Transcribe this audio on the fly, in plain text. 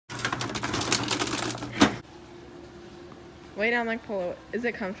Way down like polo. Is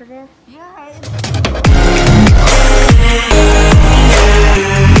it comfortable? Yeah.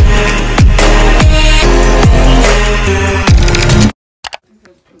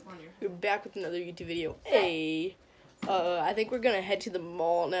 We're back with another YouTube video. Hey, I think we're gonna head to the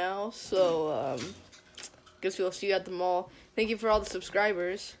mall now. So, guess we'll see you at the mall. Thank you for all the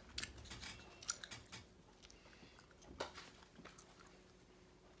subscribers.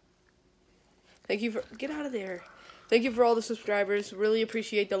 Thank you for get out of there. Thank you for all the subscribers. Really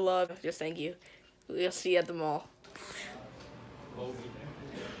appreciate the love. Just thank you. We'll see you at the mall.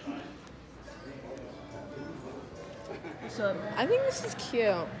 So I think this is cute.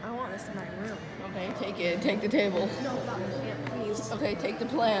 I want this in my room. Okay, take it. Take the table. No, not the plant, please. Okay, take the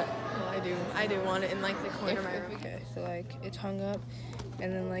plant. No, I do want it in like the corner of my room. Okay, so like it's hung up,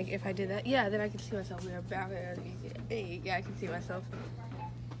 and then like if I did that, yeah, then I can see myself. We are back. Hey, yeah, I can see myself.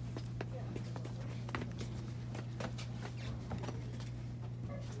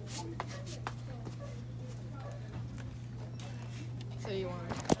 So you want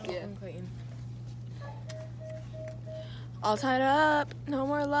it? Yeah. Clayton. All tied up. No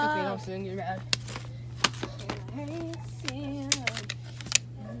more love. Okay, I'm sitting your bag.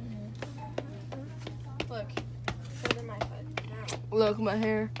 Look. Over my foot. Now. Look, my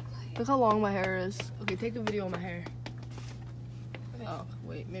hair. Look how long my hair is. Okay, take a video of my hair. Okay. Oh,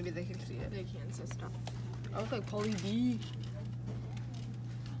 wait, maybe they can see it. They can, so stop. I look like Pauly D.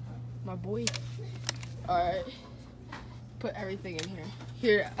 My boy. Alright. Put everything in here.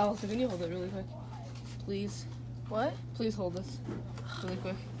 Here, Allison, can you hold it really quick? Please. What? Please hold this really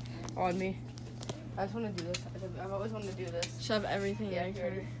quick on me. I just want to do this. I've always wanted to do this. Shove everything in here.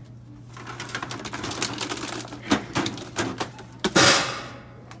 here.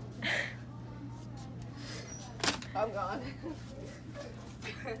 I'm gone.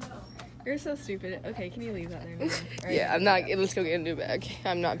 You're so stupid. Okay, can you leave that there? Right. Yeah, I'm not. Let's go get a new bag.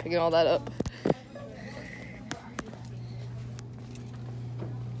 I'm not picking all that up.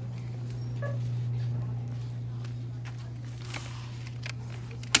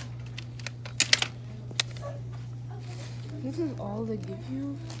 This is all they give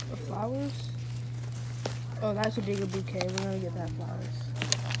you? The flowers? Oh, that's a bigger bouquet. We're gonna get that flowers.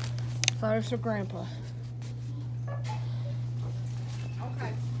 Flowers for Grandpa.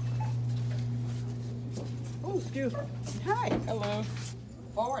 Okay. Oh, excuse me. Hi. Hello.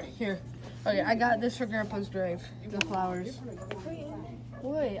 Already. Here. Okay, I got this for Grandpa's grave. The flowers.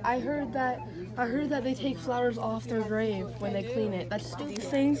 Wait, I heard that they take flowers off their grave when they clean it. That's these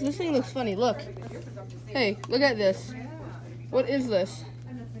things. This thing looks funny. Look. Hey, look at this. What is this?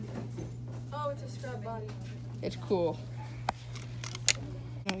 Oh, it's a scrub body. It's cool.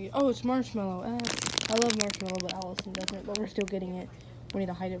 Oh, it's marshmallow. I love marshmallow, but Allison doesn't. But we're still getting it. We need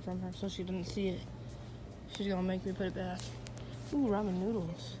to hide it from her so she doesn't see it. She's gonna make me put it back. Ooh, ramen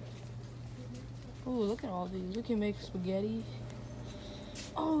noodles. Ooh, look at all these. We can make spaghetti.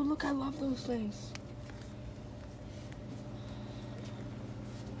 Oh, look, I love those things.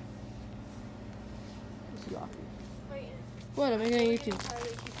 This is awkward. What? I'm making a YouTube.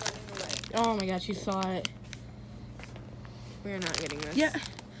 Oh my gosh, you saw it. We're not getting this. Yeah,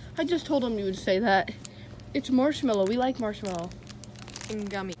 I just told him you would say that. It's marshmallow. We like marshmallow. And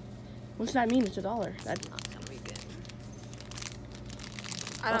gummy. What's that mean? It's $1. That's Not gonna be good.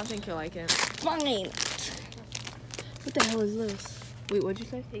 I don't think you'll like it. fine. What the hell is this? Wait, what'd you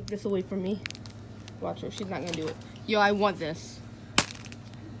say? Take this away from me. Watch her. She's not gonna do it. Yo, I want this.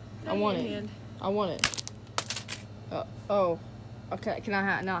 I want it. I want it. Oh. Okay, can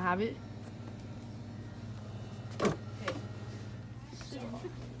I not have it?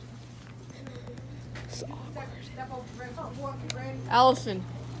 So awkward. Allison.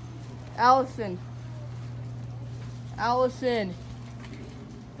 Allison. Allison.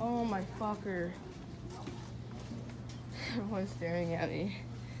 Oh my fucker. Everyone's staring at me.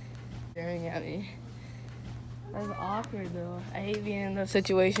 Staring at me. That's awkward though. I hate being in those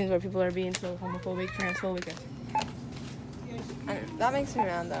situations where people are being so homophobic, transphobic. That makes me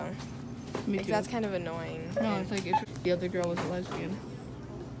mad though. Me Like, too. that's kind of annoying. No, it's like the other girl was a lesbian.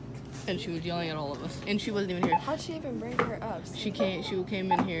 And she was yelling at all of us. And she wasn't even here. How'd she even bring her up? She came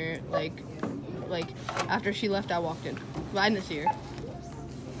in here like after she left I walked in. But I didn't see her.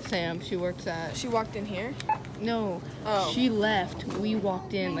 Sam, she works at She walked in here? No. Oh. She left. We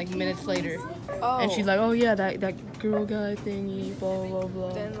walked in like minutes later. Oh. And she's like, oh yeah, that girl guy thingy, blah blah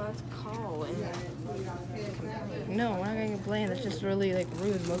blah. Then let's call and No, we're not gonna complain. That's just really like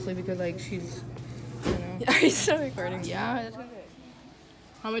rude, mostly because like she's, you know. Are you still recording? Yeah, that's okay.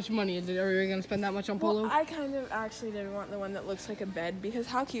 How much money is it? Are we gonna spend that much on polo? Well, I kind of actually did want the one that looks like a bed because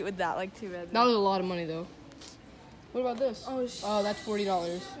how cute would that like two beds? That was a lot of money though. What about this? Oh, that's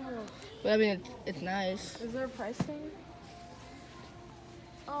 $40. But I mean, it's nice. Is there a price thing?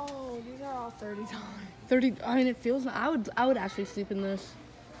 Oh, these are all $30. 30. I mean, it feels. I would actually sleep in this.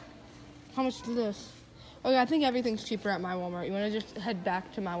 How much is this? Okay, I think everything's cheaper at my Walmart. You want to just head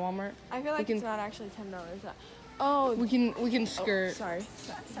back to my Walmart? I feel like it's not actually $10. Oh, We can skirt. sorry.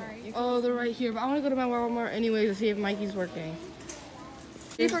 Sorry. Oh, they're right here. But I want to go to my Walmart anyway to see if Mikey's working.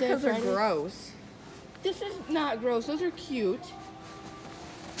 Cheaper because they're Friday. gross. This is not gross. Those are cute.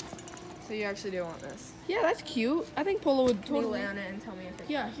 So you actually do want this? Yeah, that's cute. I think Polo would Can you totally. lay on it and tell me if it's...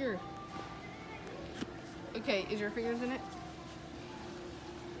 Yeah, here. Okay, is your fingers in it?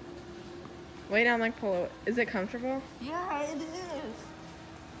 Lay down like Polo. Is it comfortable? Yeah, it is.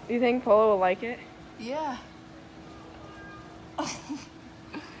 Do you think Polo will like it? Yeah.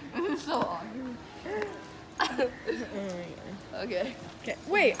 This is so awkward. Okay. Okay.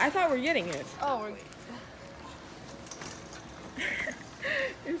 Wait, I thought we're getting it. Oh, we're.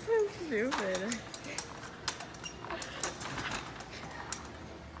 It's so stupid.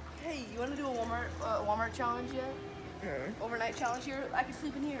 Hey, you want to do a Walmart challenge yet? Overnight challenge here? I can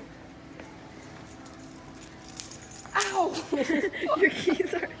sleep in here. Ow! Your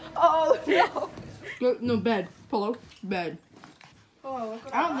keys are... Oh, no. No, bed. Polo. Bed. Oh, look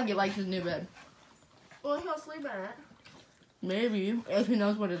what I don't think he likes his new bed. Well, he'll sleep in it. Maybe, if he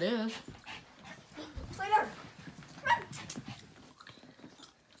knows what it is. Lay down.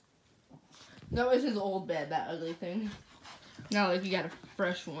 No, it's his old bed, that ugly thing. Now, like, you got a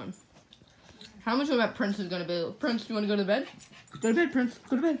fresh one. How much of that Prince is gonna be? Prince, do you want to go to bed? Go to bed, Prince.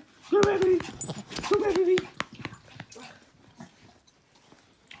 Go to bed. Go to bed, baby. Go to bed, baby.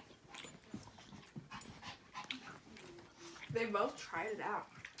 They both tried it out.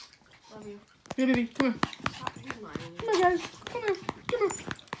 Love you. Here, baby. Come here. Stop being lying. Come here, guys. Come here. Come here.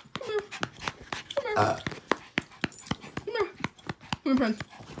 Come here. Come here. Come here. Come here, Prince.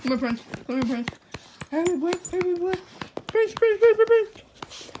 Come here, Prince. Come here, Prince. Hey, boy. Hey, boy. Prince, Prince, Prince, Prince, Prince.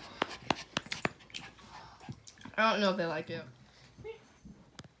 I don't know if they like it.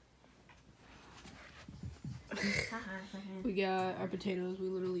 We got our potatoes. We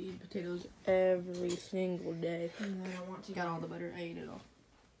literally eat potatoes every single day. I don't want to. Got all the butter. I ate it all.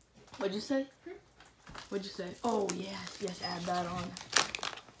 What'd you say? What'd you say? Oh, yes. Yes, add that on.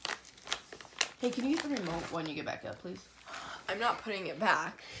 Hey, can you get the remote when you get back up, please? I'm not putting it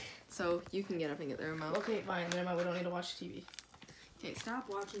back, so you can get up and get the remote. Okay, fine. Never mind. We don't need to watch TV. Okay, stop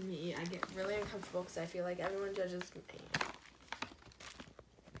watching me eat. I get really uncomfortable because I feel like everyone judges me.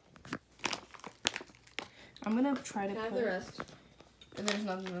 I'm going to try to Can I have put the rest? If there's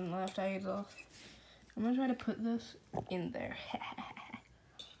nothing left, I ate it off. I'm going to try to put this in there.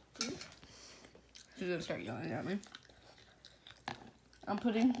 She's going to start yelling at me. I'm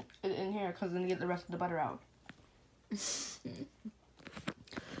putting it in here because then you get the rest of the butter out.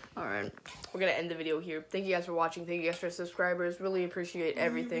 Alright, we're going to end the video here. Thank you guys for watching. Thank you guys for subscribers. Really appreciate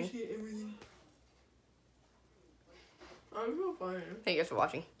everything. I'm so funny. Thank you guys for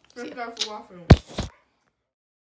watching. See ya. Thank you guys for watching.